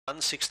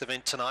Sixth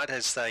event tonight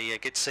as they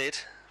get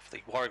set for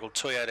the Warragul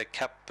Toyota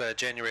Cup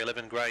January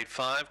 11 Grade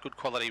 5. Good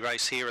quality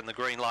race here in the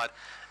green light,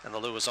 and the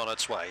lure's on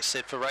its way.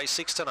 Set for race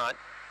 6 tonight.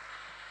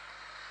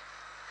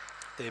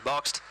 They're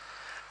boxed.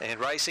 And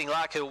racing,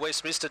 Larkhill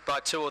West missed it by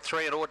 2 or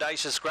 3, and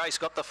Audacious Grace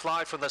got the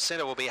fly from the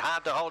centre. Will be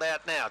hard to hold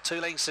out now. 2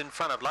 lengths in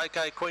front of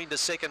Loco Queen to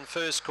second,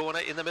 first corner.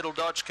 In the middle,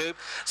 Dodge Coupe.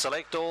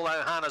 Select All,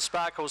 Ohana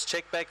Sparkles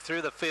check back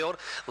through the field.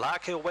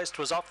 Larkhill West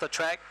was off the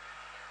track.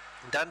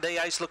 Dundee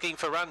Ace looking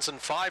for runs,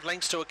 and 5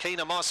 lengths to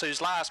Akina Moss,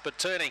 who's last but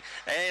turning,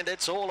 and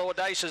it's all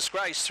Audacious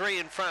Grace. 3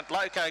 in front,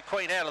 Loco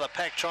Queen out of the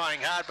pack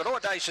trying hard, but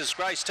Audacious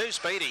Grace too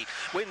speedy,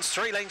 wins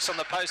 3 lengths on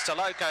the post to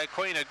Loco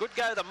Queen. A good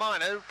go the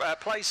minor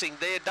placing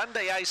there.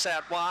 Dundee Ace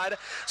out wide,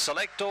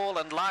 Select All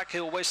and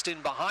Larkhill West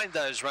in behind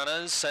those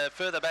runners.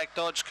 Further back,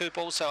 Dodge Coupe,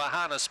 also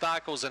Ohana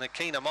Sparkles and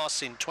Akina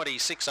Moss in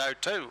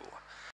 26.02.